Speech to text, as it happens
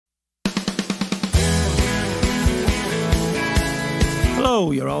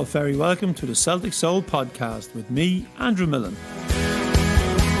Hello, you're all very welcome to the Celtic Soul Podcast with me, Andrew Milne.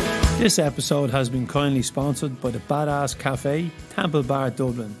 This episode has been kindly sponsored by the Badass Cafe, Temple Bar,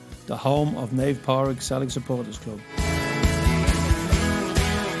 Dublin, the home of Naomh Pádraig Celtic Supporters Club.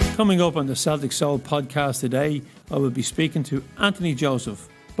 Coming up on the Celtic Soul Podcast today, I will be speaking to Anthony Joseph.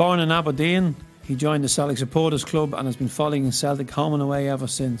 Born in Aberdeen, he joined the Celtic Supporters Club and has been following Celtic home and away ever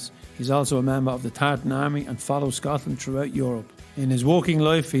since. He's also a member of the Tartan Army and follows Scotland throughout Europe. In his working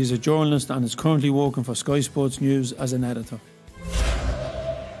life, he is a journalist and is currently working for Sky Sports News as an editor.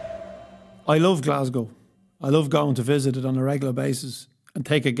 I love Glasgow. I love going to visit it on a regular basis and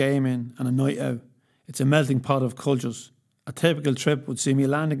take a game in and a night out. It's a melting pot of cultures. A typical trip would see me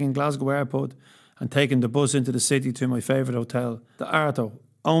landing in Glasgow Airport and taking the bus into the city to my favourite hotel, the Arto,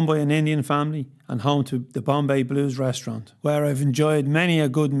 owned by an Indian family and home to the Bombay Blues restaurant, where I've enjoyed many a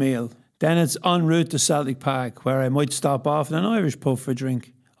good meal. Then it's en route to Celtic Park, where I might stop off in an Irish pub for a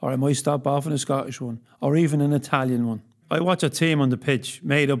drink, or I might stop off in a Scottish one, or even an Italian one. I watch a team on the pitch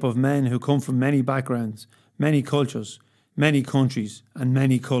made up of men who come from many backgrounds, many cultures, many countries and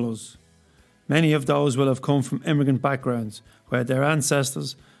many colours. Many of those will have come from immigrant backgrounds, where their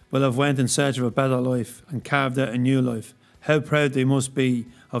ancestors will have went in search of a better life and carved out a new life. How proud they must be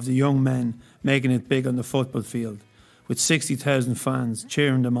of the young men making it big on the football field, with 60,000 fans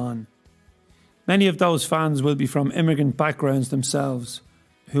cheering them on. Many of those fans will be from immigrant backgrounds themselves,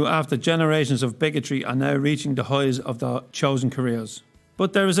 who after generations of bigotry are now reaching the highs of their chosen careers.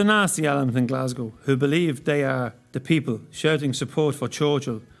 But there is a nasty element in Glasgow who believe they are the people shouting support for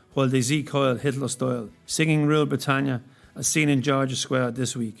Churchill while they Zeke Heil Hitler style, singing Rule Britannia as seen in George's Square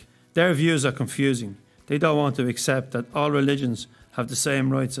this week. Their views are confusing. They don't want to accept that all religions have the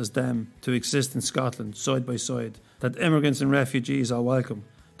same rights as them to exist in Scotland side by side, that immigrants and refugees are welcome,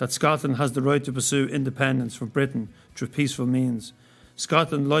 that Scotland has the right to pursue independence from Britain through peaceful means.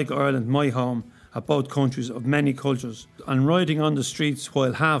 Scotland, like Ireland, my home, are both countries of many cultures, and riding on the streets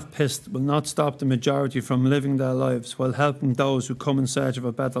while half pissed will not stop the majority from living their lives while helping those who come in search of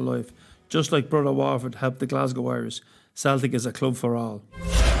a better life. Just like Brother Warford helped the Glasgow Irish, Celtic is a club for all.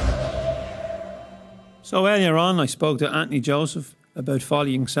 So earlier on I spoke to Anthony Joseph about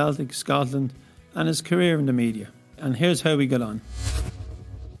following Celtic, Scotland and his career in the media. And here's how we got on.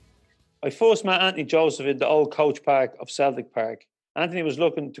 I first met Anthony Joseph in the old coach park of Celtic Park. Anthony was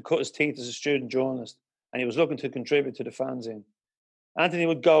looking to cut his teeth as a student journalist and he was looking to contribute to the fanzine. Anthony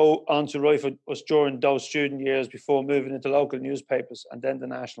would go on to write for us during those student years before moving into local newspapers and then the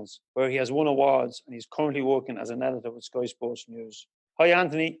Nationals, where he has won awards and he's currently working as an editor with Sky Sports News. Hi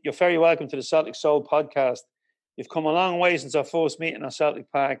Anthony, you're very welcome to the Celtic Soul Podcast. You've come a long way since our first meeting at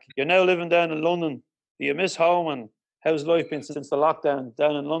Celtic Park. You're now living down in London. Do you miss home and how's life been since the lockdown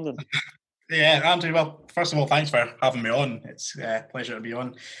down in London? Yeah, Andrew, well, first of all, thanks for having me on. It's a pleasure to be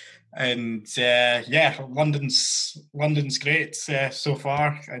on. And London's great so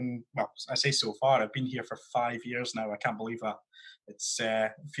far. And, well, I say so far, I've been here for 5 years now. I can't believe that. It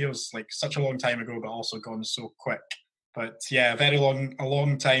feels like such a long time ago, but also gone so quick. But yeah, a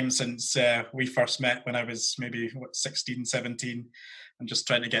long time since we first met when I was maybe 16, 17, and just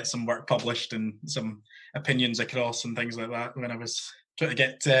trying to get some work published and some opinions across and things like that when I was trying to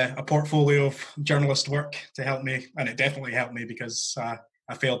get a portfolio of journalist work to help me. And it definitely helped me because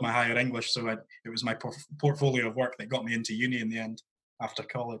I failed my higher English. So it was my portfolio of work that got me into uni in the end after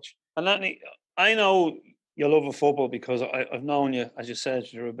college. And Anthony, I know you love a football because I've known you, as you said,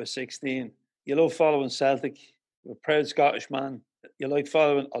 you were about 16. You love following Celtic. You're a proud Scottish man. I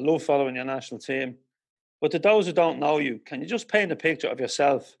love following your national team. But to those who don't know you, can you just paint a picture of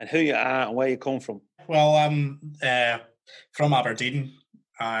yourself and who you are and where you come from? Well, I'm from Aberdeen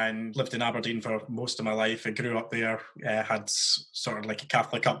and lived in Aberdeen for most of my life. I grew up there, had sort of like a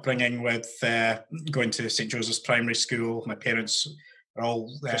Catholic upbringing with going to St. Joseph's Primary School. My parents are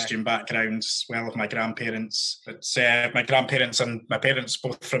all Christian backgrounds, well as my grandparents. But my grandparents and my parents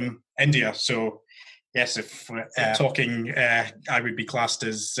both from India, so yes, if talking, I would be classed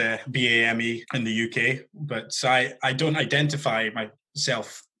as BAME in the UK, but I don't identify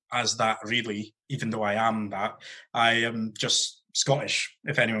myself as that really, even though I am that. I am just Scottish.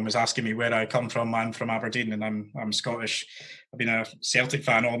 If anyone was asking me where I come from, I'm from Aberdeen and I'm Scottish. I've been a Celtic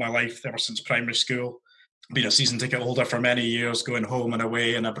fan all my life, ever since primary school. Been a season ticket holder for many years, going home and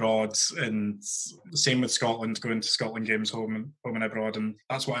away and abroad, and same with Scotland, going to Scotland games home and abroad, and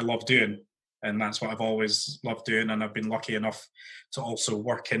that's what I love doing. And that's what I've always loved doing. And I've been lucky enough to also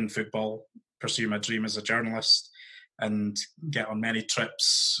work in football, pursue my dream as a journalist, and get on many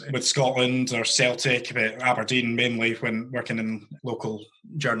trips with Scotland or Celtic, but Aberdeen mainly when working in local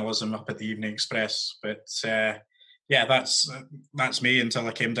journalism up at the Evening Express. But yeah, that's me until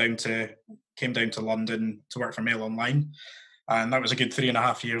I came down to London to work for Mail Online, and that was a good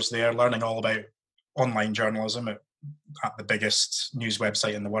 3.5 years there, learning all about online journalism at the biggest news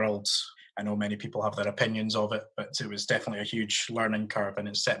website in the world. I know many people have their opinions of it, but it was definitely a huge learning curve, and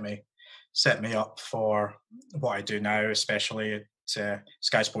it set me up for what I do now, especially at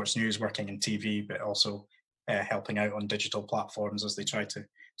Sky Sports News, working in TV, but also helping out on digital platforms as they try to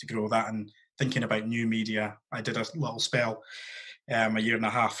grow that, and thinking about new media. I did a little spell, a 1.5 years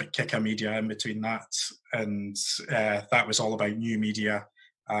at Kika Media in between that, and that was all about new media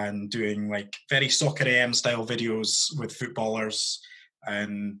and doing like very Soccer AM style videos with footballers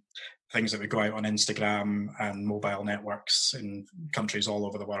and things that would go out on Instagram and mobile networks in countries all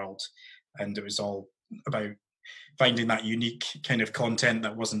over the world. And it was all about finding that unique kind of content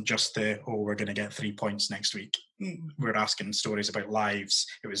that wasn't just we're going to get 3 points next week. We're asking stories about lives.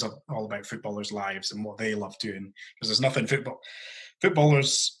 It was all about footballers' lives and what they love doing. Because there's nothing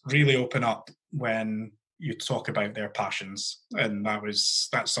footballers really open up when you talk about their passions, and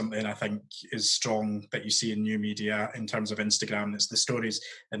that's something I think is strong that you see in new media in terms of Instagram. It's the stories,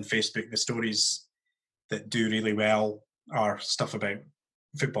 and Facebook, the stories that do really well are stuff about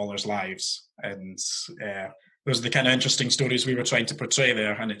footballers' lives, and those are the kind of interesting stories we were trying to portray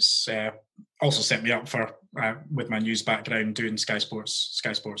there. And it's also set me up for with my news background, doing Sky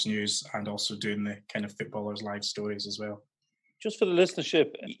Sports News, and also doing the kind of footballers' live stories as well. Just for the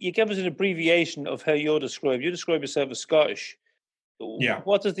listenership, you give us an abbreviation of how you're described. You describe yourself as Scottish. Yeah.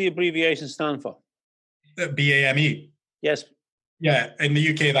 What does the abbreviation stand for? BAME. Yes. Yeah, in the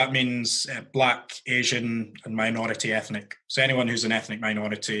UK that means Black, Asian and minority ethnic. So anyone who's an ethnic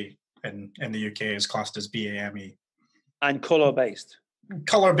minority in the UK is classed as BAME. And colour-based?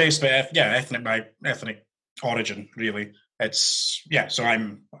 Colour-based, but ethnic origin, really. It's, so I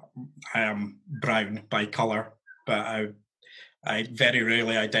am brown by colour, but I very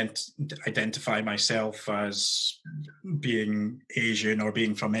rarely identify myself as being Asian or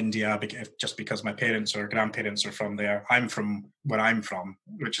being from India just because my parents or grandparents are from there. I'm from where I'm from,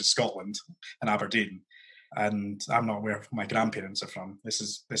 which is Scotland and Aberdeen, and I'm not where my grandparents are from. This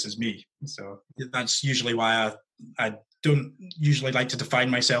is me. So that's usually why I don't usually like to define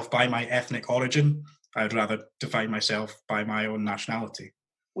myself by my ethnic origin. I'd rather define myself by my own nationality.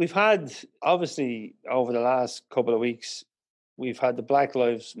 We've had, obviously, over the last couple of weeks, we've had the Black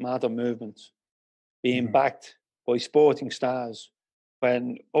Lives Matter movement being backed by sporting stars,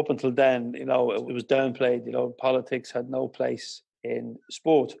 when up until then, it was downplayed. Politics had no place in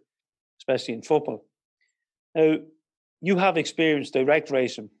sport, especially in football. Now, you have experienced direct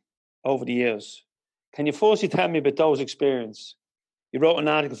racism over the years. Can you firstly tell me about those experiences? You wrote an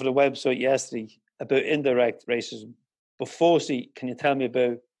article for the website yesterday about indirect racism. But firstly, can you tell me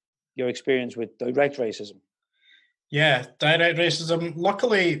about your experience with direct racism? Yeah, direct racism.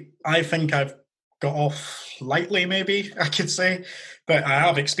 Luckily, I think I've got off lightly, maybe I could say, but I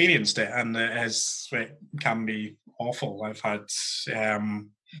have experienced it, and it can be awful. I've had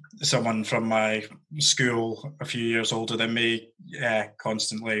someone from my school, a few years older than me,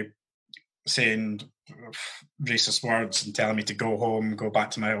 constantly saying racist words and telling me to go home, go back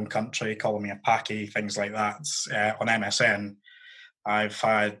to my own country, calling me a Paki, things like that on MSN. I've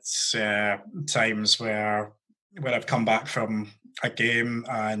had times where I've come back from a game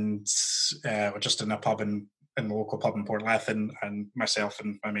and we're just in a pub in the local pub in Portlethen, and myself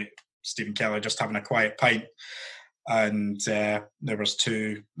and my mate Stephen Kelly just having a quiet pint, and there was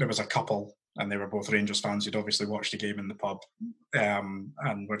a couple, and they were both Rangers fans who'd obviously watched the game in the pub, and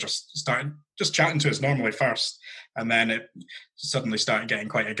we're just chatting to us normally first, and then it suddenly started getting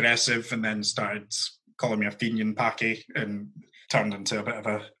quite aggressive, and then started calling me a Fenian Paki, and turned into a bit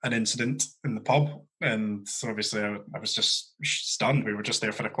of an incident in the pub. And so obviously I was just stunned. We were just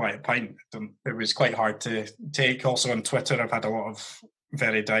there for a quiet pint. It was quite hard to take. Also on Twitter, I've had a lot of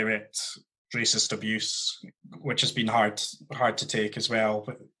very direct racist abuse, which has been hard to take as well.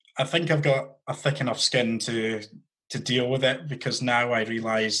 But I think I've got a thick enough skin to deal with it, because now I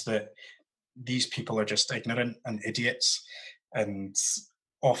realise that these people are just ignorant and idiots, and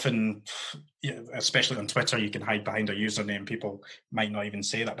often, especially on Twitter, you can hide behind a username. People might not even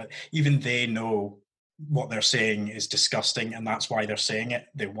say that, but even they know what they're saying is disgusting, and that's why they're saying it.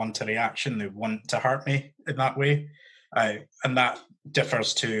 They want a reaction. They want to hurt me in that way. And that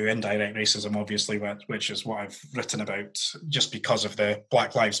differs to indirect racism, obviously, which is what I've written about, just because of a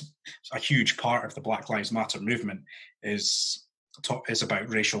huge part of the Black Lives Matter movement is about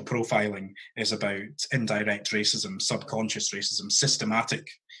racial profiling, is about indirect racism, subconscious racism, systematic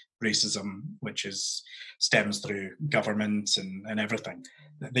racism, which stems through government and everything.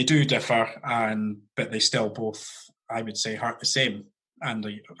 They do differ, but they still both I would say hurt the same. And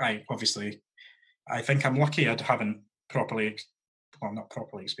I think I'm lucky I haven't not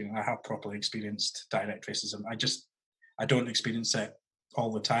properly experienced. I have properly experienced direct racism. I don't experience it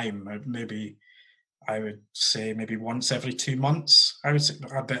all the time. Maybe I would say maybe once every 2 months. I would say,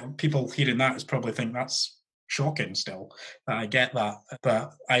 I bet people hearing that is probably think that's shocking still, that I get that.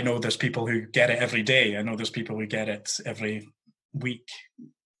 But I know there's people who get it every day. I know there's people who get it every week.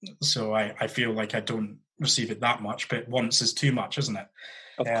 So I feel like I don't receive it that much, but once is too much, isn't it?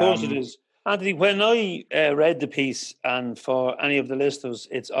 Of course it is. Anthony, when I read the piece, and for any of the listeners,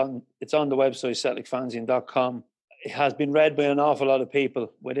 it's on the website, CelticFanzine.com. It has been read by an awful lot of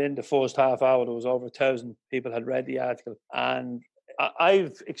people. Within the first half hour, there was over 1,000 people had read the article. And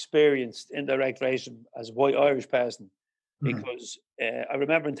I've experienced indirect racism as a white Irish person because I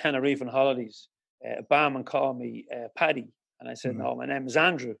remember in Tenerife on holidays, a barman called me Paddy. And I said, no, my name is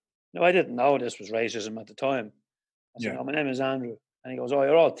Andrew. No, I didn't know this was racism at the time. I said, no, my name is Andrew. And he goes, oh,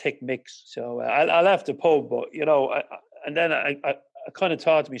 you're all thick mix. So I left the pub, but, and then I kind of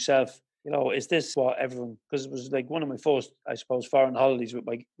thought to myself, is this what everyone, because it was like one of my first, I suppose, foreign holidays with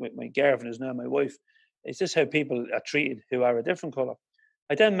my girlfriend, who's now my wife. Is this how people are treated who are a different colour?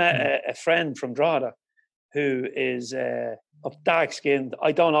 I then met a friend from Drogheda who is dark-skinned.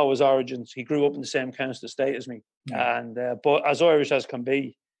 I don't know his origins. He grew up in the same council estate as me. And but as Irish as can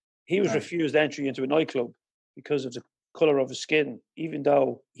be, he was refused entry into a nightclub because of the colour of his skin, even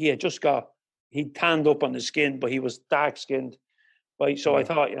though he tanned up on his skin, but he was dark-skinned. Right? So I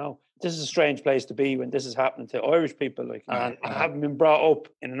thought, this is a strange place to be when this is happening to Irish people. And I haven't been brought up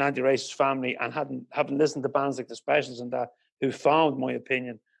in an anti-racist family and haven't listened to bands like the Specials and that, who found my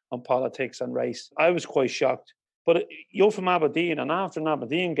opinion on politics and race. I was quite shocked. But you're from Aberdeen, and after an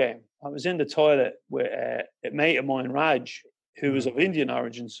Aberdeen game, I was in the toilet with a mate of mine, Raj, who was of Indian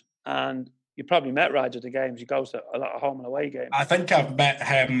origins. And you probably met Raj at the games. He goes to a lot of home and away games. I think I've met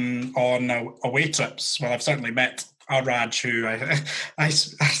him on away trips. Well, I've certainly met a Raj who I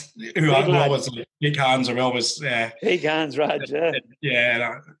always big hands, or we always big hands, Raj.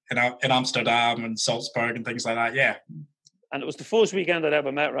 In Amsterdam and Salzburg and things like that. Yeah, and it was the first weekend I'd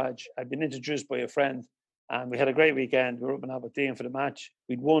ever met Raj. I'd been introduced by a friend, and we had a great weekend. We were up in Aberdeen for the match.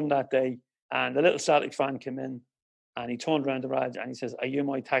 We'd won that day, and a little Celtic fan came in, and he turned around to Raj and he says, "Are you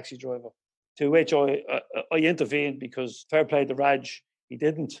my taxi driver?" To which I intervened, because fair play to Raj, he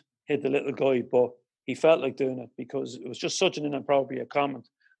didn't hit the little guy, but he felt like doing it because it was just such an inappropriate comment.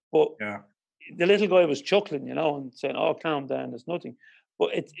 But the little guy was chuckling, and saying, "Oh, calm down, there's nothing."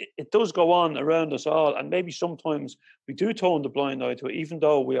 But it does go on around us all, and maybe sometimes we do turn the blind eye to it, even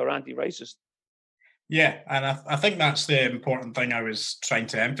though we are anti-racist. Yeah, and I think that's the important thing I was trying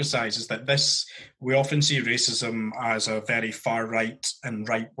to emphasise, is that we often see racism as a very far right and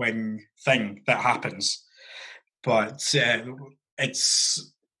right wing thing that happens, but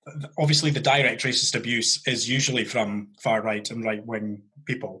it's obviously the direct racist abuse is usually from far right and right wing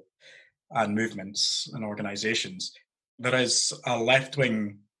people and movements and organisations. There is a left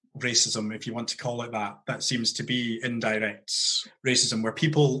wing racism, if you want to call it that seems to be indirect racism, where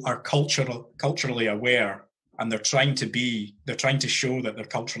people are culturally aware, and they're trying to show that they're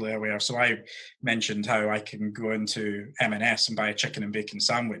culturally aware. So I mentioned how I can go into M&S and buy a chicken and bacon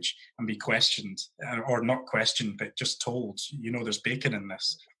sandwich and be questioned, or not questioned, but just told, there's bacon in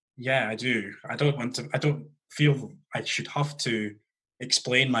this. Yeah, I do. I don't feel I should have to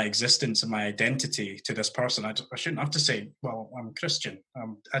explain my existence and my identity to this person. I shouldn't have to say, well, I'm Christian.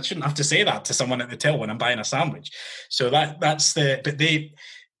 I shouldn't have to say that to someone at the till when I'm buying a sandwich. So but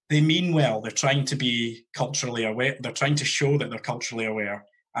they mean well. They're trying to be culturally aware. They're trying to show that they're culturally aware,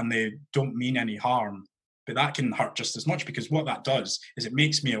 and they don't mean any harm. But that can hurt just as much, because what that does is it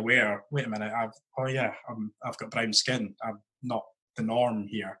makes me aware, wait a minute, I've got brown skin. I'm not the norm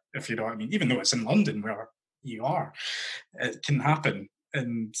here, if you know what I mean. Even though it's in London where you are, it can happen,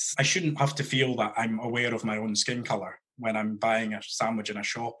 and I shouldn't have to feel that I'm aware of my own skin colour when I'm buying a sandwich in a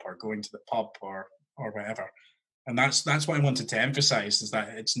shop or going to the pub or whatever. And that's what I wanted to emphasise, is that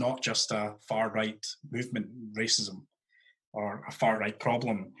it's not just a far right movement, racism, or a far right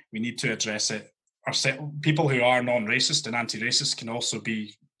problem. We need to address it. People who are non-racist and anti-racist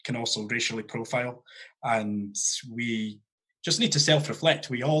can also racially profile, and we just need to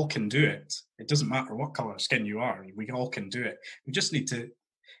self-reflect. We all can do it. It doesn't matter what colour of skin you are. We all can do it. We just need to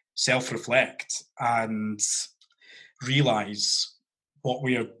self-reflect and realise what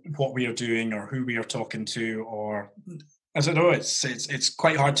we are doing, or who we are talking to, or as I know, it's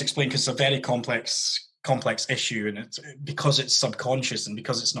quite hard to explain, because it's a very complex issue, and it's because it's subconscious and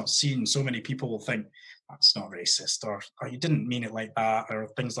because it's not seen. So many people will think that's not racist, or you didn't mean it like that, or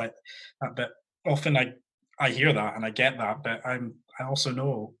things like that. But often I hear that and I get that, but I also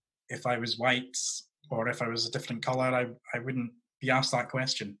know if I was white or if I was a different colour, I wouldn't be asked that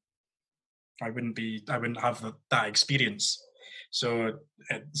question. I wouldn't have that experience. So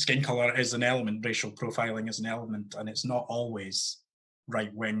skin colour is an element, racial profiling is an element, and it's not always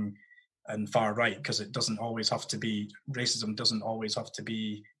right wing and far right, because it doesn't always have to be, racism doesn't always have to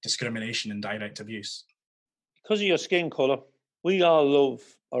be discrimination and direct abuse. Because of your skin colour, we all love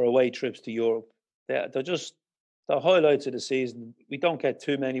our away trips to Europe. They're just the highlights of the season. We don't get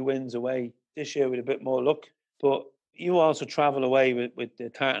too many wins away this year with a bit more luck, but you also travel away with the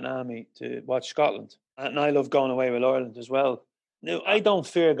Tartan Army to watch Scotland. And I love going away with Ireland as well. Now, I don't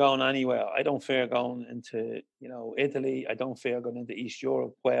fear going anywhere. I don't fear going into, Italy. I don't fear going into East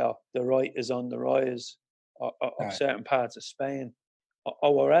Europe, where the right is on the rise, or certain parts of Spain,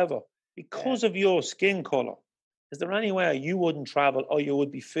 or wherever. Because of your skin colour, is there anywhere you wouldn't travel or you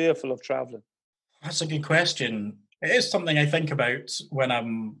would be fearful of travelling? That's a good question. It is something I think about when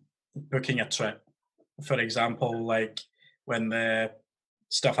I'm booking a trip. For example, like when the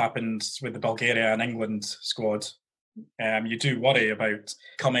stuff happened with the Bulgaria and England squad, you do worry about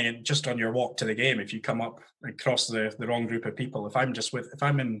coming in just on your walk to the game. If you come up across the wrong group of people, if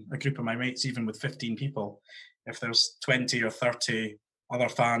I'm in a group of my mates, even with 15 people, if there's 20 or 30 other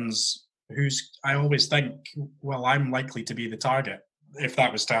fans, I always think, well, I'm likely to be the target if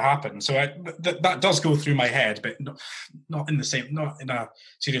that was to happen. So that does go through my head, but not in a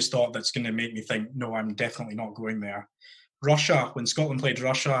serious thought that's going to make me think, no, I'm definitely not going there. Russia, when Scotland played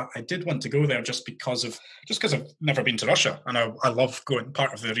Russia, I did want to go there just because I've never been to Russia, and I love going.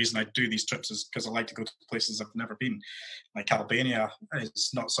 Part of the reason I do these trips is because I like to go to places I've never been. Like Albania is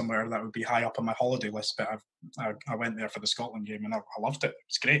not somewhere that would be high up on my holiday list, but I went there for the Scotland game and I loved it.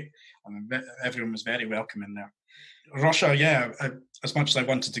 It's great, and everyone was very welcoming there. Russia, yeah. As much as I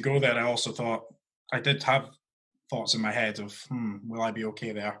wanted to go there, I also thought I did have thoughts in my head of, will I be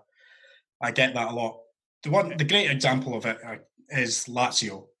okay there? I get that a lot. The great example of it is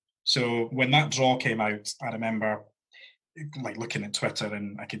Lazio. So when that draw came out, I remember like looking at Twitter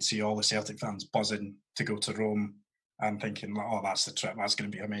and I could see all the Celtic fans buzzing to go to Rome and thinking, oh, that's the trip, that's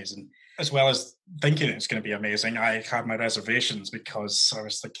going to be amazing. As well as thinking it's going to be amazing, I had my reservations because I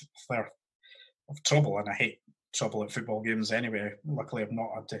was thinking they're of trouble, and I hate trouble at football games anyway. Luckily,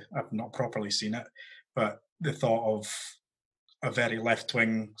 I've not properly seen it, but the thought of a very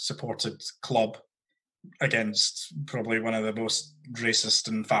left-wing supported club against probably one of the most racist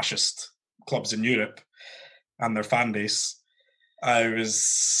and fascist clubs in Europe and their fan base, I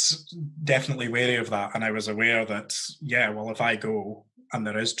was definitely wary of that. And I was aware that, if I go and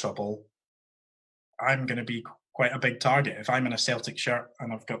there is trouble, I'm going to be quite a big target. If I'm in a Celtic shirt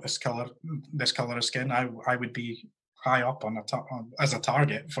and I've got this colour of skin, I would be high up as a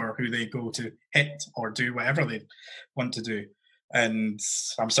target for who they go to hit or do whatever they want to do. And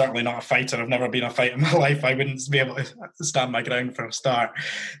I'm certainly not a fighter. I've never been a fighter in my life. I wouldn't be able to stand my ground for a start.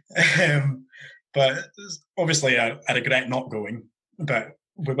 But obviously, I regret not going. But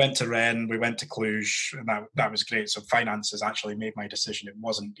we went to Rennes, we went to Cluj, and that was great. So finances actually made my decision. It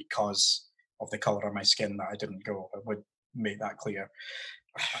wasn't because of the colour of my skin that I didn't go. I would make that clear.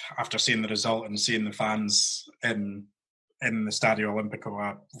 After seeing the result and seeing the fans in the Stadio Olimpico,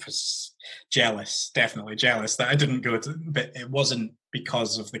 I was definitely jealous that I didn't go to, but it wasn't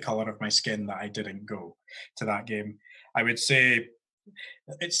because of the colour of my skin that I didn't go to that game. I would say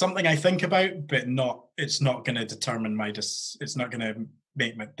it's something I think about, but it's not going to determine it's not going to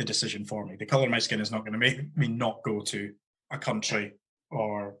make the decision for me. The colour of my skin is not going to make me not go to a country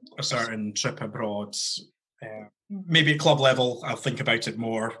or a certain trip abroad. Maybe at club level, I'll think about it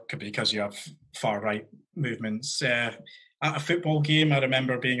more because you have far right movements. At a football game, I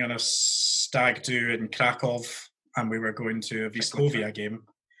remember being on a stag do in Krakow, and we were going to a Wisłowia game,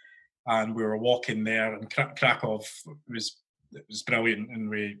 and we were walking there. And Krakow was brilliant,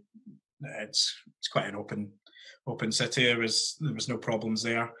 and it's quite an open city. There was no problems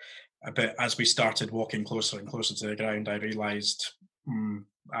there. But as we started walking closer and closer to the ground, I realised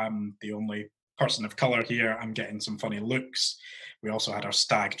I'm the only person of colour here. I'm getting some funny looks. We also had our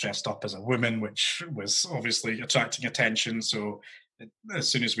stag dressed up as a woman, which was obviously attracting attention. So as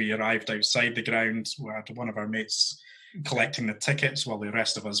soon as we arrived outside the ground, we had one of our mates collecting the tickets while the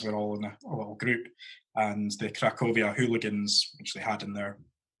rest of us were all in a little group. And the Cracovia hooligans, which they had in their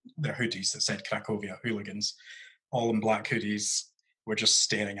hoodies that said Cracovia hooligans, all in black hoodies, were just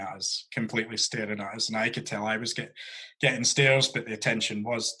staring at us, completely staring at us. And I could tell I was getting stares, but the attention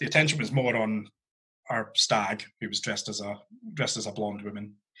was more on our stag, who was dressed as a blonde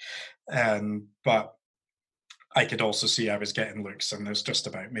woman. But I could also see I was getting looks, and there's just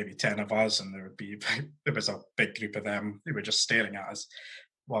about maybe 10 of us, and there was a big group of them who were just staring at us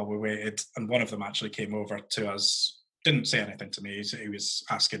while we waited. And one of them actually came over to us, didn't say anything to me. He was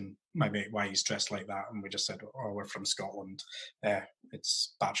asking my mate why he's dressed like that, and we just said, "Oh, we're from Scotland.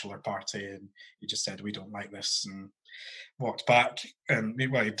 It's bachelor party," and he just said, "We don't like this," and walked back. And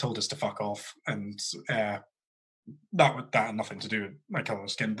he told us to fuck off, and that had nothing to do with my colour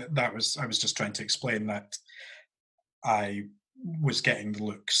of skin. I was just trying to explain that I was getting the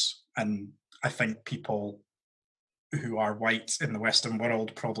looks, and I think people who are white in the Western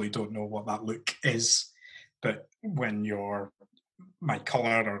world probably don't know what that look is. But when you're my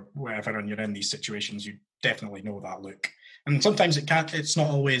colour or whatever, and you're in these situations, you definitely know that look. And sometimes it's not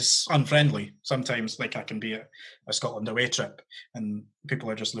always unfriendly. Sometimes, like, I can be at a Scotland away trip and people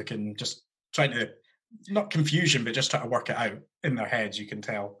are just trying to, not confusion, but just trying to work it out in their heads. You can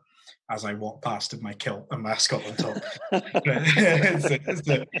tell as I walk past in my kilt and my Scotland top.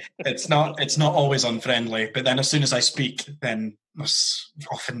 It's not always unfriendly, but then as soon as I speak, then there's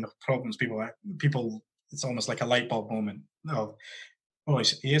often problems. People, it's almost like a light bulb moment of, oh,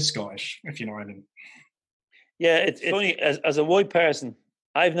 he is Scottish, if you know what I mean. Yeah, it's funny, as a white person,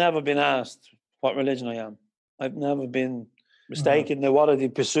 I've never been asked what religion I am. I've never been mistaken. Now, what do they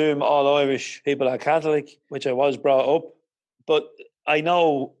presume all Irish people are Catholic, which I was brought up. But I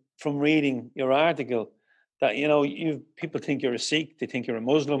know from reading your article that, people think you're a Sikh, they think you're a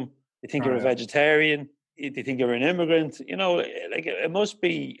Muslim, they think you're a vegetarian, they think you're an immigrant. Like, it must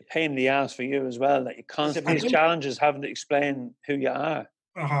be a pain in the ass for you as well, that you constantly these challenges having to explain who you are.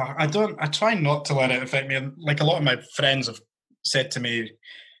 I try not to let it affect me. And like, a lot of my friends have said to me,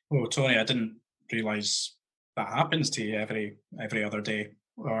 "Oh, Tony, I didn't realise that happens to you every other day,"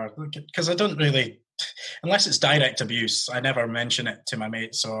 or because I don't really, unless it's direct abuse, I never mention it to my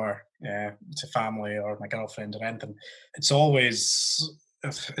mates or to family or my girlfriend or anything. It's always,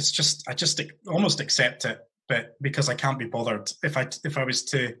 I just almost accept it, but because I can't be bothered. If I was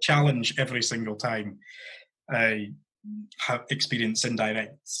to challenge every single time I have experienced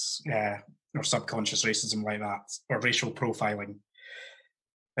indirect or subconscious racism like that, or racial profiling,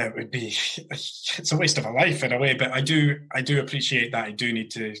 it would be, it's a waste of a life in a way. But I do appreciate that I do need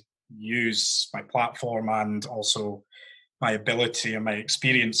to use my platform and also my ability and my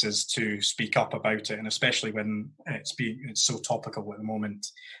experiences to speak up about it, and especially when it's so topical at the moment.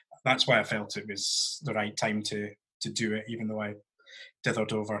 That's why I felt it was the right time to do it, even though I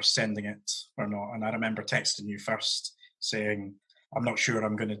dithered over sending it or not. And I remember texting you first saying, "I'm not sure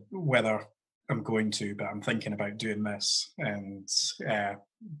whether I'm going to, but I'm thinking about doing this." And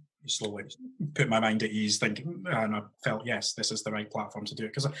you slowly put my mind at ease, thinking, and I felt, yes, this is the right platform to do it.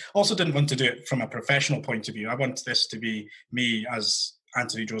 Because I also didn't want to do it from a professional point of view. I want this to be me as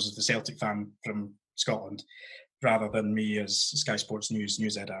Anthony Joseph, the Celtic fan from Scotland, rather than me as Sky Sports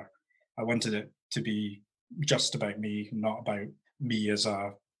news editor. I wanted it to be just about me, not about me as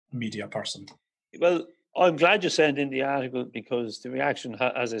a media person. Well, I'm glad you sent in the article, because the reaction,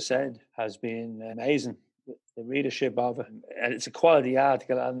 as I said, has been amazing. The readership of it, and it's a quality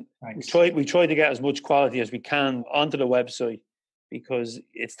article, and we try to get as much quality as we can onto the website, because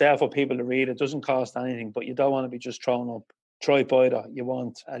it's there for people to read. It doesn't cost anything, but you don't want to be just thrown up tripod. You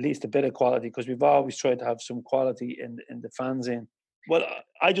want at least a bit of quality, because we've always tried to have some quality in the fanzine. Well,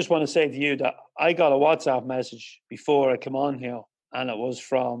 I just want to say to you that I got a WhatsApp message before I come on here, and it was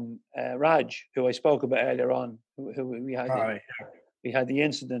from Raj, who I spoke about earlier on, who we had the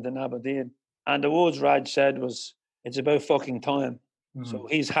incident in Aberdeen. And the words Raj said was, "It's about fucking time." Mm-hmm. So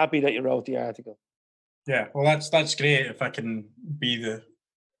he's happy that you wrote the article. Yeah, well, that's great if I can be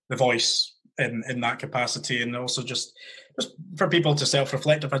the voice in that capacity, and also just for people to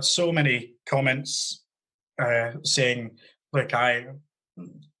self-reflect. I've had so many comments saying, look,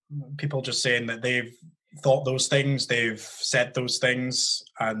 people just saying that they've thought those things, they've said those things,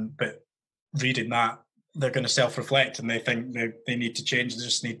 but reading that, they're going to self-reflect and they think they need to change. They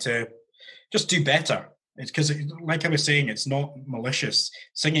just need to just do better. It's because, like I was saying, it's not malicious.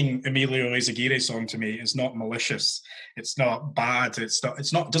 Singing Emilio Ezagiri song to me is not malicious. It's not bad. It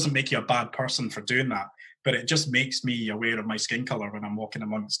doesn't make you a bad person for doing that, but it just makes me aware of my skin color when I'm walking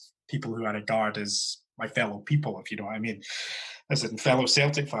amongst people who I regard as my fellow people, if you know what I mean, as in fellow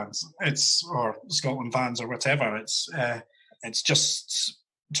Celtic fans, or Scotland fans or whatever. It's just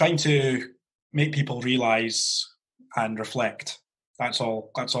trying to make people realise and reflect. That's all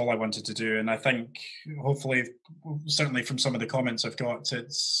I wanted to do, and I think hopefully, certainly from some of the comments I've got,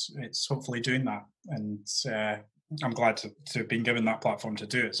 it's hopefully doing that, and I'm glad to have been given that platform to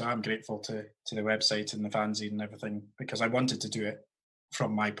do it. So I'm grateful to the website and the fanzine and everything, because I wanted to do it,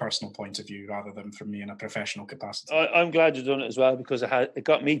 from my personal point of view rather than from me in a professional capacity. I'm glad you've done it as well, because it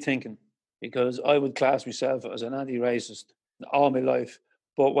got me thinking, because I would class myself as an anti-racist all my life.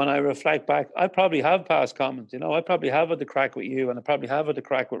 But when I reflect back, I probably have passed comments. I probably have had the crack with you, and I probably have had the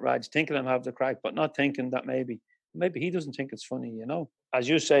crack with Raj, thinking I'm having the crack, but not thinking that maybe he doesn't think it's funny. As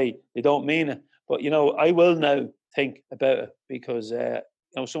you say, they don't mean it. But I will now think about it, because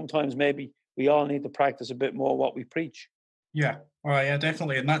sometimes maybe we all need to practice a bit more what we preach. Yeah, well, yeah,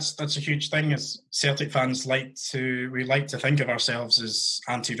 definitely, and that's a huge thing. As Celtic fans like to think of ourselves as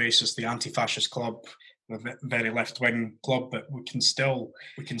anti-racist, the anti-fascist club, the very left-wing club, but we can still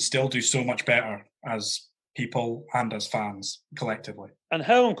do so much better as people and as fans collectively. And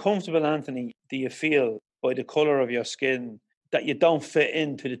how uncomfortable, Anthony, do you feel by the colour of your skin that you don't fit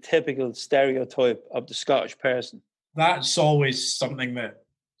into the typical stereotype of the Scottish person? That's always something that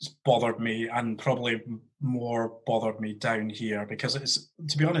bothered me, and probably more bothered me down here, because it's,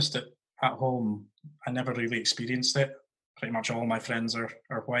 to be honest, at home I never really experienced it. Pretty much all my friends are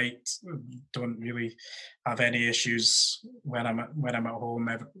white. Don't really have any issues when I'm at home.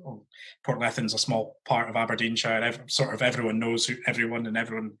 Portlethin's a small part of Aberdeenshire. Everyone knows everyone, and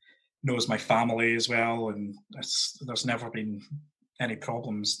everyone knows my family as well. And there's never been any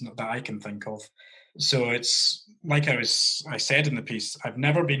problems that I can think of. So it's like I said in the piece, I've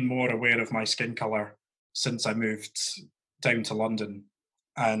never been more aware of my skin colour since I moved down to London,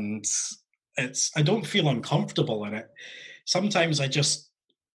 and I don't feel uncomfortable in it. Sometimes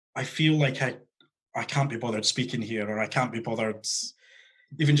I feel like I can't be bothered speaking here, or I can't be bothered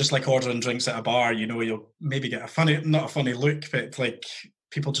even just like ordering drinks at a bar. You'll maybe get not a funny look, but like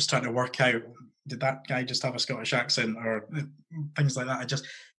people just trying to work out, did that guy just have a Scottish accent, or things like that.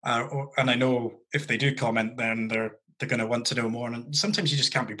 And I know if they do comment, then they're going to want to know more. And sometimes you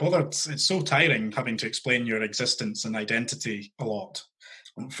just can't be bothered. It's so tiring having to explain your existence and identity a lot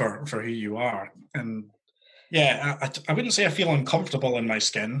for who you are. And yeah, I wouldn't say I feel uncomfortable in my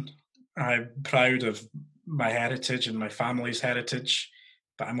skin. I'm proud of my heritage and my family's heritage,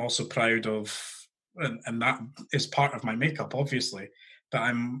 but I'm also proud of, and that is part of my makeup, obviously, but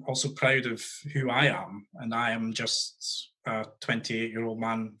I'm also proud of who I am. And I am just a 28-year-old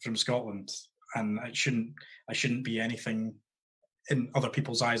man from Scotland, and I shouldn't be anything in other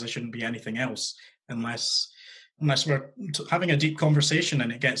people's eyes. I shouldn't be anything else unless we're having a deep conversation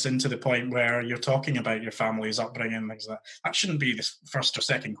and it gets into the point where you're talking about your family's upbringing, things like that. That shouldn't be the first or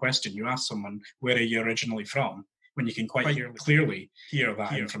second question you ask someone, where are you originally from, when you can quite clearly hear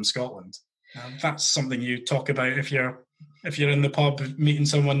that I'm from Scotland. That's something you talk about if you're in the pub meeting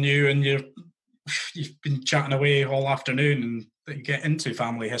someone new and you've been chatting away all afternoon, and that you get into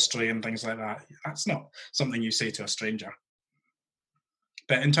family history and things like that. That's not something you say to a stranger.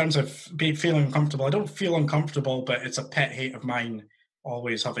 But in terms of feeling uncomfortable, I don't feel uncomfortable, but it's a pet hate of mine,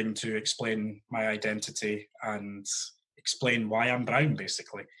 always having to explain my identity and explain why I'm brown,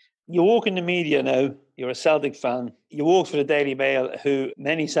 basically. You work in the media now, you're a Celtic fan. You work for the Daily Mail, who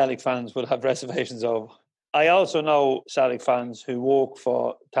many Celtic fans would have reservations over. I also know Celtic fans who work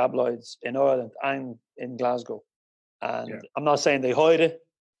for tabloids in Ireland and in Glasgow. And yeah. I'm not saying they hide it,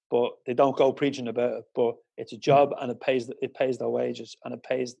 but they don't go preaching about it. But it's a job, and it pays their wages, and it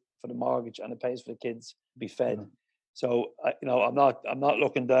pays for the mortgage, and it pays for the kids to be fed. Mm-hmm. So I'm not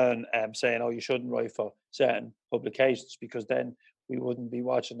looking down and saying, oh, you shouldn't write for certain publications, because then we wouldn't be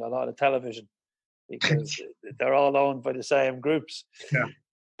watching a lot of television, because they're all owned by the same groups. Yeah.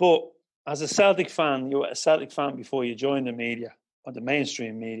 But as a Celtic fan, you were a Celtic fan before you joined the media, or the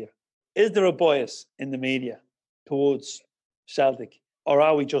mainstream media. Is there a bias in the media towards Celtic, or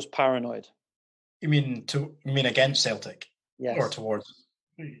are we just paranoid? You mean against Celtic? Yes. Or towards?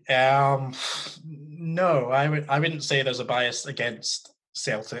 No, I wouldn't say there's a bias against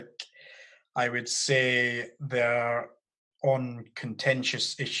Celtic. I would say they're on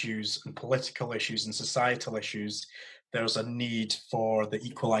contentious issues and political issues and societal issues. There's a need for the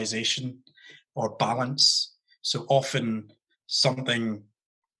equalisation or balance. So often something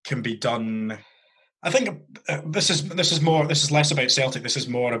can be done. I think this is less about Celtic. This is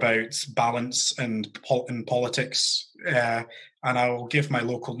more about balance and in politics. And I'll give my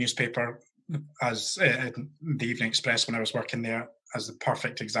local newspaper as the Evening Express, when I was working there, as the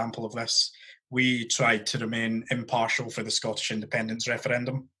perfect example of this. We tried to remain impartial for the Scottish independence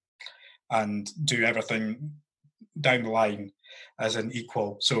referendum and do everything down the line as an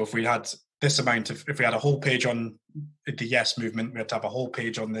equal. So if we had a whole page on the yes movement, we had to have a whole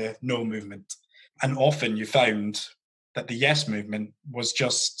page on the no movement. And often you found that the yes movement was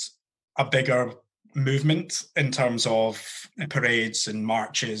just a bigger movement in terms of parades and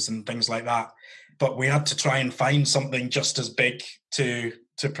marches and things like that. but we had to try and find something just as big to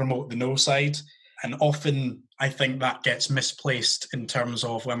promote the no side. And often I think that gets misplaced in terms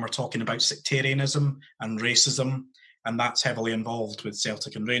of when we're talking about sectarianism and racism, and that's heavily involved with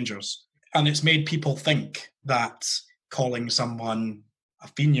Celtic and Rangers. And it's made people think that calling someone a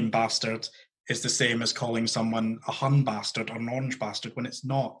Fenian bastard is the same as calling someone a Hun bastard or an Orange bastard, when it's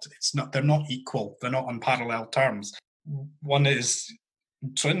not. It's not. They're not equal. They're not on parallel terms. One is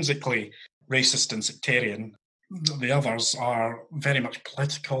intrinsically racist and sectarian. The others are very much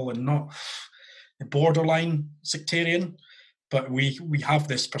political and not borderline sectarian. But we have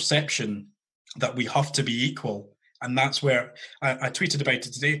this perception that we have to be equal. And that's where I tweeted about it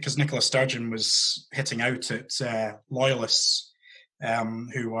today, because Nicola Sturgeon was hitting out at loyalists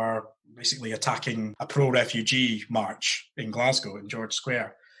who were basically attacking a pro-refugee march in Glasgow, in George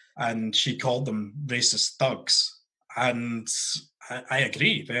Square. And she called them racist thugs. And I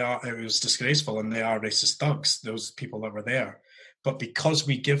agree, it was disgraceful, and they are racist thugs, those people that were there. But because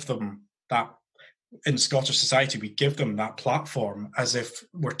we give them that, in Scottish society, we give them that platform as if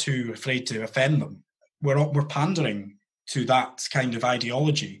we're too afraid to offend them. We're pandering to that kind of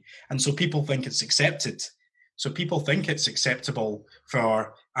ideology. And so people think it's accepted. So people think it's acceptable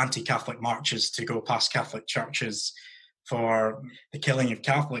for anti-Catholic marches to go past Catholic churches, for the killing of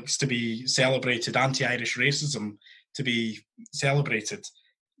Catholics to be celebrated, anti-Irish racism to be celebrated,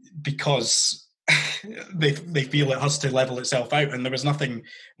 because they feel it has to level itself out. And there was nothing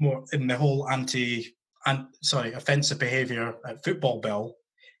more in the whole offensive behaviour at football bill.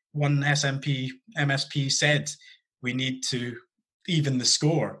 One MSP said we need to even the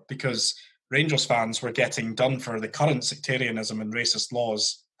score, because Rangers fans were getting done for the current sectarianism and racist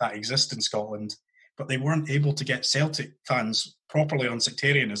laws that exist in Scotland, but they weren't able to get Celtic fans properly on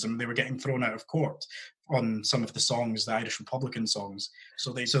sectarianism. They were getting thrown out of court on some of the songs, the Irish Republican songs.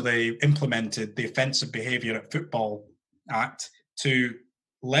 So they implemented the Offensive Behaviour at Football Act to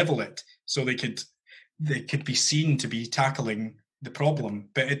level it, so they could be seen to be tackling the problem.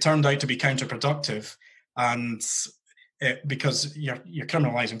 But it turned out to be counterproductive, and because you're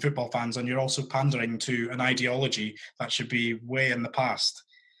criminalising football fans, and you're also pandering to an ideology that should be way in the past.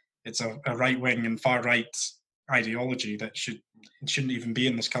 It's a right-wing and far-right ideology that shouldn't even be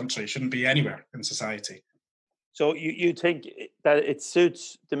in this country, shouldn't be anywhere in society. So you think that it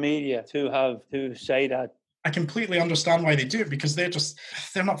suits the media to say that? I completely understand why they do it, because they're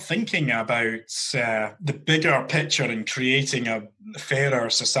not thinking about the bigger picture and creating a fairer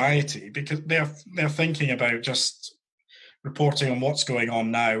society, because they're thinking about just reporting on what's going on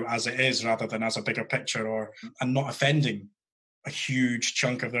now as it is, rather than as a bigger picture, and not offending a huge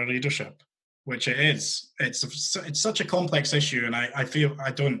chunk of their readership, which it is. It's such a complex issue, and I feel I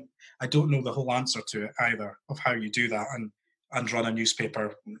don't know the whole answer to it either, of how you do that and run a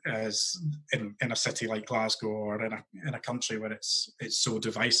newspaper as in a city like Glasgow, or in a country where it's so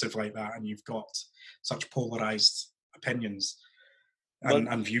divisive like that, and you've got such polarized opinions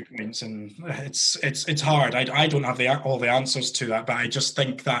and viewpoints, and it's hard. I don't have all the answers to that, but I just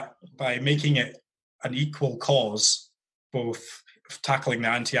think that by making it an equal cause, both tackling the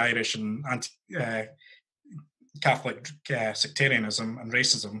anti-Irish and anti-Catholic sectarianism and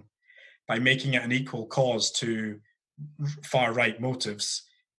racism, by making it an equal cause to far-right motives,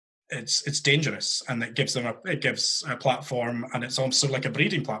 it's dangerous, and it gives a platform, and it's also like a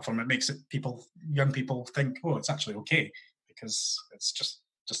breeding platform. It makes young people think, oh, it's actually okay, because it's just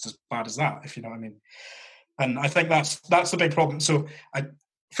as bad as that, if you know what I mean. And I think that's the big problem. So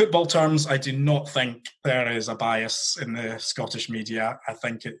football terms, I do not think there is a bias in the Scottish media. I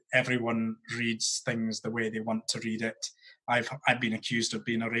think everyone reads things the way they want to read it. I've been accused of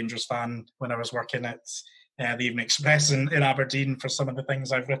being a Rangers fan when I was working at the Evening Express in Aberdeen for some of the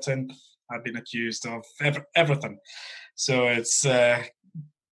things I've written. I've been accused of everything. So it's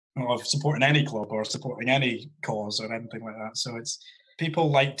of supporting any club or supporting any cause or anything like that. So it's people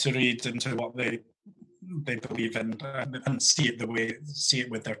like to read into what they believe in and see it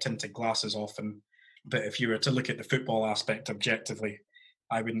with their tinted glasses often. But if you were to look at the football aspect objectively,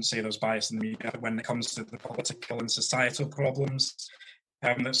 I wouldn't say there's bias in the media. When it comes to the political and societal problems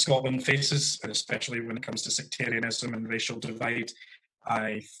that Scotland faces, and especially when it comes to sectarianism and racial divide,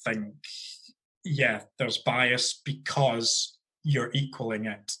 I think, there's bias, because you're equaling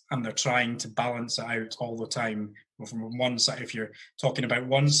it, and they're trying to balance it out all the time. From one side, if you're talking about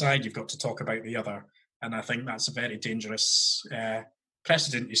one side, you've got to talk about the other. And I think that's a very dangerous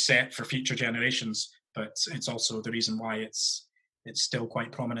precedent you set for future generations, but it's also the reason why it's still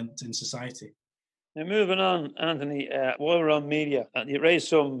quite prominent in society. Now, moving on, Anthony, while we're on media, you raised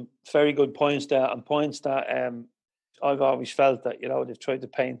some very good points there, and points that I've always felt that, they've tried to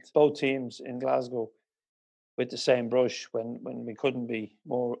paint both teams in Glasgow with the same brush when we couldn't be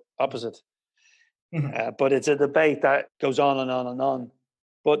more opposite. But it's a debate that goes on and on and on.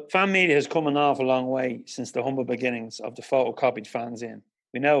 But fan media has come an awful long way since the humble beginnings of the photocopied fanzine.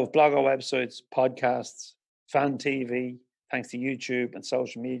 We know of blogger websites, podcasts, fan TV, thanks to YouTube and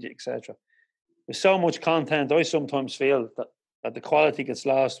social media, etc. With so much content, I sometimes feel that the quality gets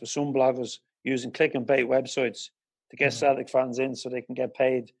lost with some bloggers using click and bait websites to get Celtic fans in so they can get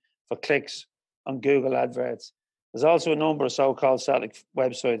paid for clicks on Google adverts. There's also a number of so-called Celtic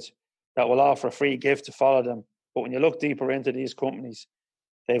websites that will offer a free gift to follow them. But when you look deeper into these companies,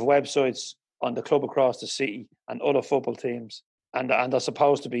 they have websites on the club across the city and other football teams, and they're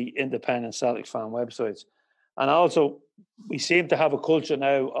supposed to be independent Celtic fan websites. And also, we seem to have a culture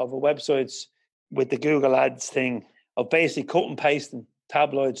now of websites with the Google Ads thing of basically cut and pasting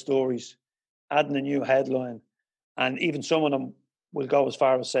tabloid stories, adding a new headline, and even some of them will go as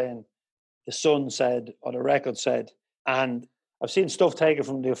far as saying the Sun said or the Record said. And I've seen stuff taken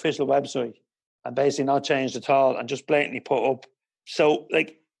from the official website and basically not changed at all and just blatantly put up. So,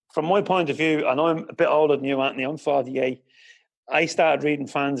 from my point of view, and I'm a bit older than you, Anthony, I'm 48. I started reading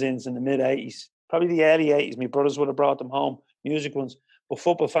fanzines in the mid-'80s, probably the early 80s. My brothers would have brought them home, music ones. But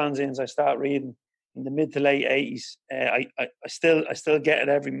football fanzines I started reading in the mid to late 80s. I still get it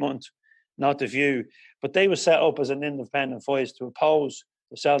every month, not the View. But they were set up as an independent voice to oppose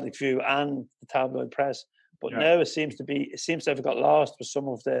the Celtic View and the tabloid press. But now it seems to have got lost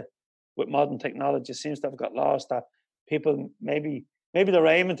with modern technology. It seems to have got lost that people maybe they're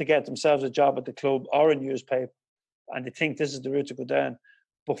aiming to get themselves a job at the club or a newspaper, and they think this is the route to go down.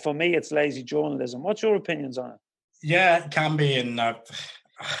 But for me, it's lazy journalism. What's your opinions on it? Yeah, it can be, and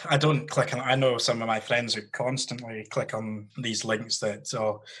I don't click on. I know some of my friends who constantly click on these links that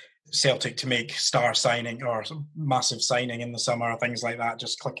Celtic to make star signing or massive signing in the summer, things like that.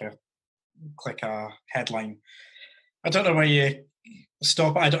 Just click a headline. I don't know where you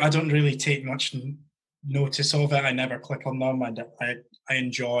stop. I don't really take much notice of it. I never click on them. I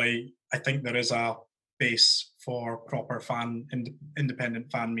enjoy. I think there is a base for proper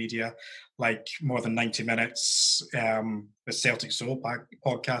independent fan media, like More Than 90 Minutes, the Celtic Soul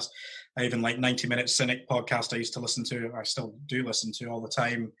Podcast. I even like 90 Minutes Cynic podcast I used to listen to. I still do listen to all the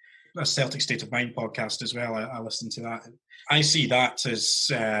time. A Celtic State of Mind podcast as well. I listen to that. I see that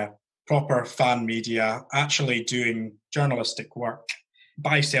as proper fan media actually doing journalistic work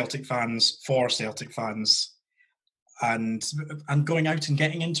by Celtic fans for Celtic fans, and going out and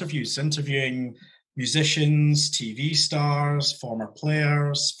getting interviewing musicians, TV stars, former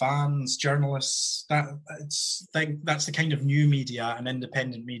players, fans, journalists. That's the kind of new media and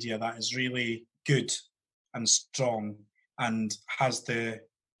independent media that is really good and strong and has the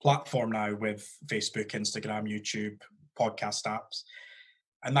platform now with Facebook, Instagram, YouTube, podcast apps,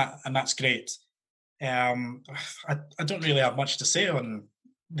 and that's great. I don't really have much to say on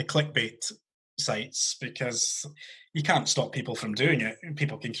the clickbait sites because you can't stop people from doing it.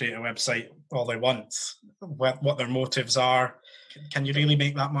 People can create a website all they want. What their motives are, can you really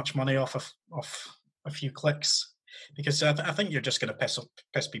make that much money off a few clicks? Because I think you're just going to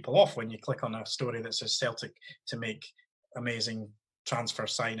piss people off when you click on a story that says Celtic to make amazing transfer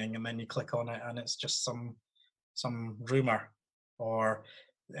signing, and then you click on it and it's just some rumor or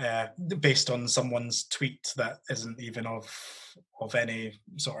based on someone's tweet that isn't even of any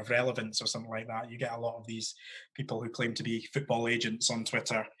sort of relevance or something like that. You get a lot of these people who claim to be football agents on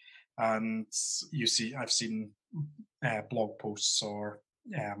Twitter, and I've seen blog posts or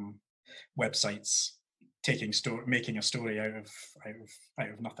websites making a story out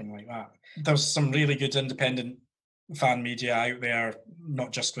of nothing like that. There's some really good independent fan media out there,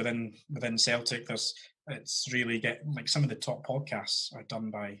 not just within Celtic. It's really like some of the top podcasts are done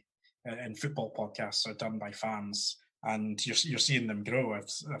by, and football podcasts are done by fans, and you're seeing them grow.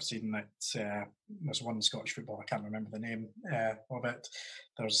 I've seen that there's one Scottish football, I can't remember the name of it.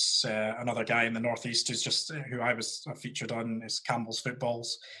 There's another guy in the Northeast who I was featured on is Campbell's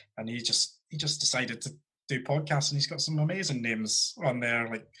Footballs, and he just decided to do podcasts, and he's got some amazing names on there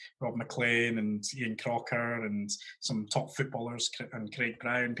like Rob McLean and Ian Crocker and some top footballers and Craig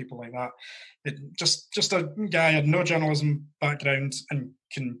Brown, people like that. Just a guy had no journalism background and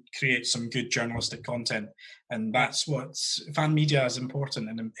can create some good journalistic content, and that's what fan media is important,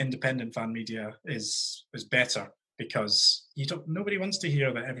 and independent fan media is better. Because nobody wants to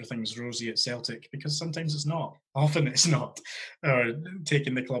hear that everything's rosy at Celtic, because sometimes it's not. Often it's not. Or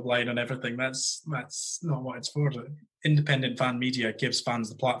taking the club line on everything. That's not what it's for. Independent fan media gives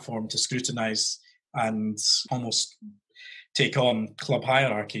fans the platform to scrutinise and almost take on club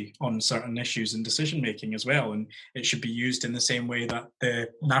hierarchy on certain issues and decision making as well, and it should be used in the same way that the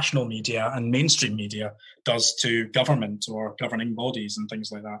national media and mainstream media does to government or governing bodies and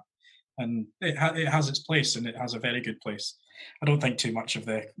things like that. And it has its place, and it has a very good place. I don't think too much of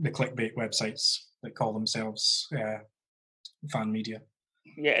the clickbait websites that call themselves fan media.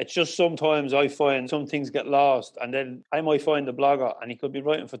 Yeah, it's just sometimes I find some things get lost, and then I might find the blogger and he could be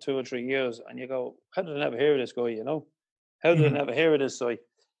writing for 2 or 3 years, and you go, how did I never hear of this guy, you know? How did I never hear of this guy?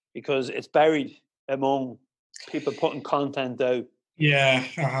 Because it's buried among people putting content out. Yeah.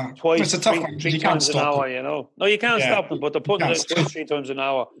 Twice, it's a tough one. three You times can't an stop hour, you know? No, you can't stop them, but they're putting it out twice, 3 times an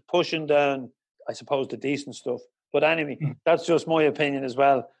hour, pushing down, I suppose, the decent stuff. But anyway, that's just my opinion as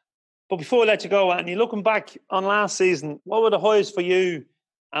well. But before I let you go, Anthony, looking back on last season, what were the highs for you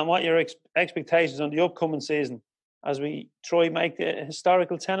and what your expectations on the upcoming season as we try make the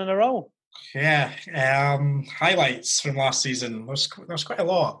historical 10 in a row? Yeah, highlights from last season. There's quite a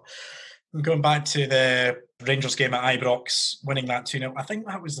lot. Going back to the Rangers game at Ibrox, winning that 2-0. I think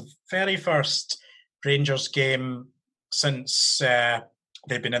that was the very first Rangers game since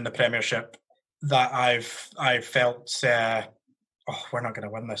they've been in the Premiership that I've felt, we're not going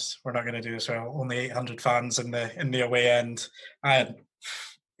to win this. We're not going to do this well. Only 800 fans in the away end. I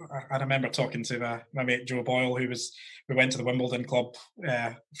remember talking to my mate Joe Boyle, we went to the Wimbledon club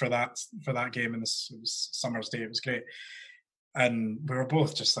for that game, and it was summer's day. It was great, and we were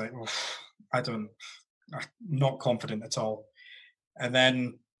both just like, I'm not confident at all. And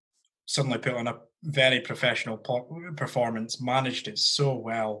then suddenly put on a very professional performance, managed it so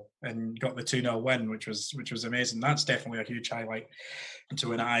well, and got the 2-0 win, which was amazing. That's definitely a huge highlight, to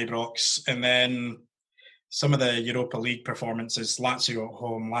win at Ibrox. And then some of the Europa League performances, Lazio at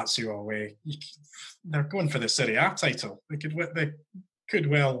home, Lazio away, they're going for the Serie A title. They could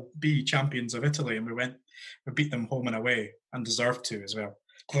well be champions of Italy, and we beat them home and away, and deserved to as well.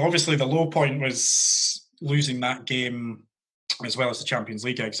 Obviously, the low point was losing that game, as well as the Champions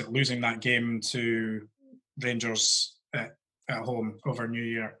League exit, losing that game to Rangers at home over New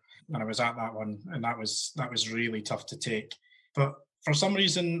Year. And I was at that one, and that was really tough to take. But for some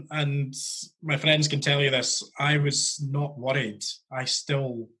reason, and my friends can tell you this, I was not worried. I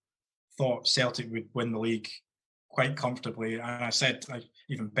still thought Celtic would win the league quite comfortably. And I said, I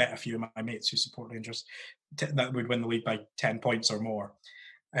even bet a few of my mates who support Rangers that would win the league by 10 points or more.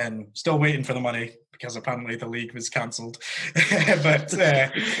 And still waiting for the money, because apparently the league was cancelled. but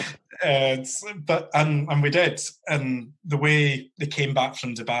we did. And the way they came back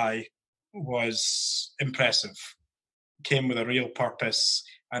from Dubai was impressive. Came with a real purpose,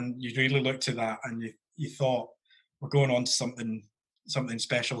 and you really looked at that and you thought, we're going on to something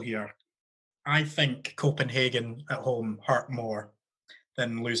special here. I think Copenhagen at home hurt more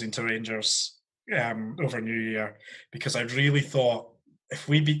than losing to Rangers over New Year, because I really thought, if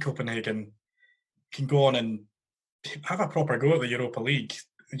we beat Copenhagen, can go on and have a proper go at the Europa League.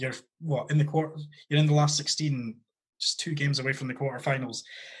 You're in the quarter. You're in the last 16, just 2 games away from the quarterfinals.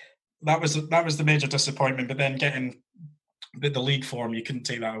 That was the major disappointment. But then getting the league form, you couldn't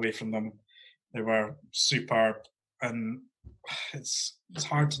take that away from them. They were superb, and it's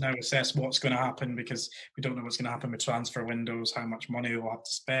hard to now assess what's going to happen, because we don't know what's going to happen with transfer windows, how much money we'll have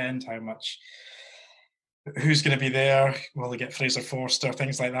to spend, who's going to be there, will they get Fraser Forster,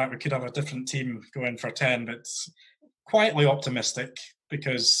 things like that. We could have a different team going for 10, but quietly optimistic,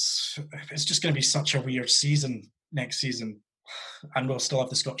 because it's just going to be such a weird season next season, and we'll still have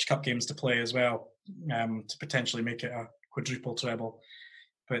the Scottish Cup games to play as well, to potentially make it a quadruple treble.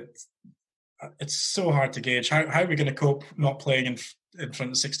 But it's so hard to gauge. How are we going to cope not playing in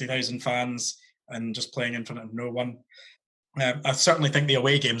front of 60,000 fans and just playing in front of no one? I certainly think the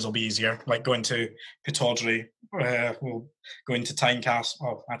away games will be easier, like going to Pittodrie, we'll go into Tynecastle.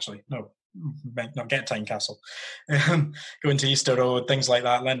 Oh, actually, no, not get Tynecastle. Going to Easter Road, things like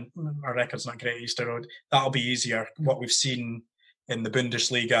that. Then our record's not great at Easter Road. That'll be easier. What we've seen in the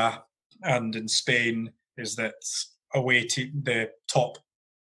Bundesliga and in Spain is that away team, the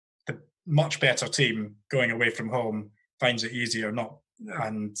much better team going away from home finds it easier.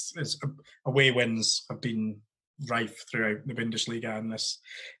 And away wins have been rife throughout the Bundesliga in this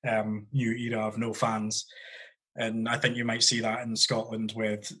new era of no fans. And I think you might see that in Scotland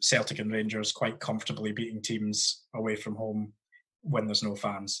with Celtic and Rangers quite comfortably beating teams away from home when there's no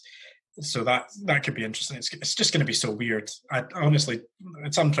fans. So that could be interesting. It's just going to be so weird. Honestly,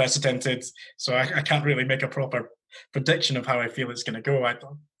 it's unprecedented. So I can't really make a proper prediction of how I feel it's going to go. I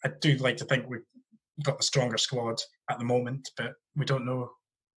do like to think we've got a stronger squad at the moment, but we don't know.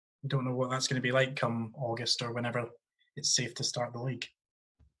 We don't know what that's going to be like come August or whenever it's safe to start the league.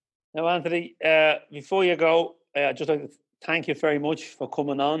 Now, Anthony, before you go, I'd just like to thank you very much for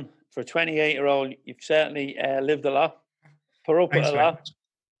coming on. For a 28-year-old, you've certainly lived a lot, put up with a lot.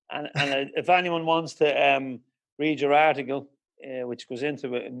 And if anyone wants to read your article, which goes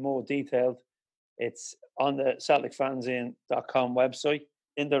into it in more detail, it's on the CelticFanzine.com website.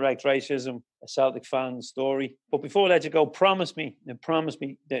 Indirect racism, a Celtic fan story. But before I let you go, promise me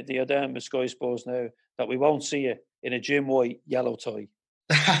that you're down with Sky Sports now that we won't see you in a Jim White yellow tie.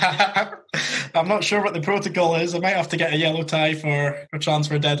 I'm not sure what the protocol is. I might have to get a yellow tie for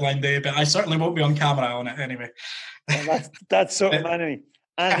transfer deadline day, but I certainly won't be on camera on it anyway. Well, that's something, Anthony.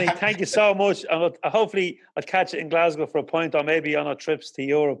 Anthony, thank you so much. And hopefully I'll catch it in Glasgow for a pint, or maybe on our trips to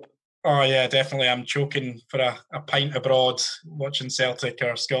Europe. Oh yeah, definitely. I'm choking for a pint abroad watching Celtic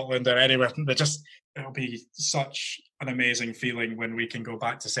or Scotland or anywhere. It'll be such an amazing feeling when we can go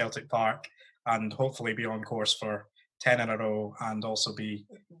back to Celtic Park and hopefully be on course for 10 in a row, and also be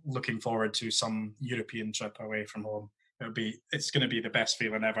looking forward to some European trip away from home. It's going to be the best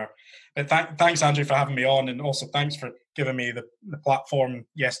feeling ever. But thanks, Andrew, for having me on, and also thanks for giving me the platform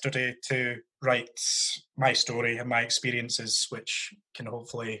yesterday to write my story and my experiences, which can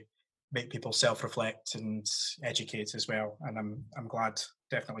hopefully make people self-reflect and educate as well. And I'm glad,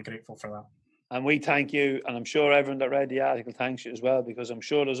 definitely grateful for that. And we thank you, and I'm sure everyone that read the article thanks you as well, because I'm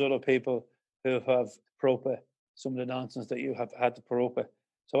sure there's other people who have proper some of the nonsense that you have had to put up with.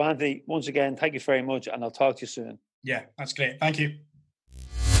 So Anthony, once again, thank you very much, and I'll talk to you soon. Yeah, that's great. Thank you.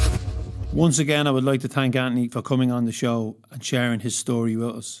 Once again, I would like to thank Anthony for coming on the show and sharing his story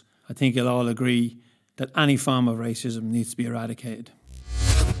with us. I think you'll all agree that any form of racism needs to be eradicated.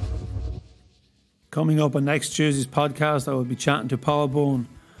 Coming up on next Tuesday's podcast, I will be chatting to Paul Bowen.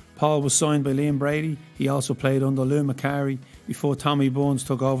 Paul was signed by Liam Brady. He also played under Lou Macari before Tommy Bones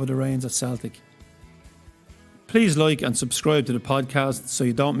took over the reins at Celtic. Please like and subscribe to the podcast so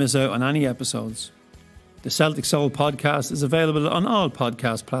you don't miss out on any episodes. The Celtic Soul Podcast is available on all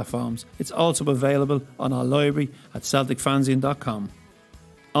podcast platforms. It's also available on our library at CelticFanzine.com.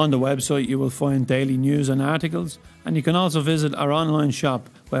 On the website you will find daily news and articles, and you can also visit our online shop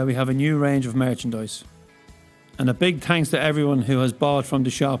where we have a new range of merchandise. And a big thanks to everyone who has bought from the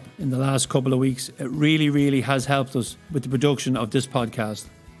shop in the last couple of weeks. It really has helped us with the production of this podcast.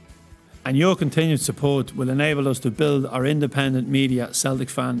 And your continued support will enable us to build our independent media Celtic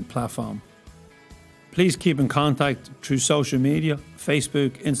fan platform. Please keep in contact through social media,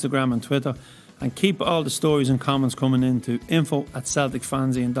 Facebook, Instagram and Twitter, and keep all the stories and comments coming in to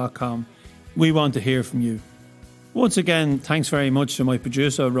info@CelticFanzine.com. We want to hear from you. Once again, thanks very much to my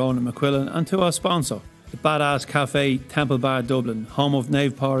producer Ronan McQuillan and to our sponsor, the Badass Cafe Temple Bar Dublin, home of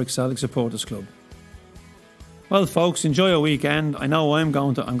Nave Porrick Celtic Supporters Club. Well folks, enjoy your weekend. I know I'm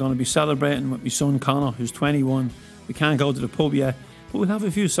going to be celebrating with my son Connor, who's 21. We can't go to the pub yet, but we'll have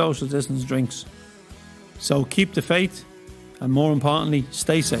a few social distance drinks. So keep the faith, and more importantly,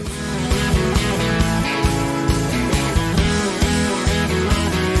 stay safe.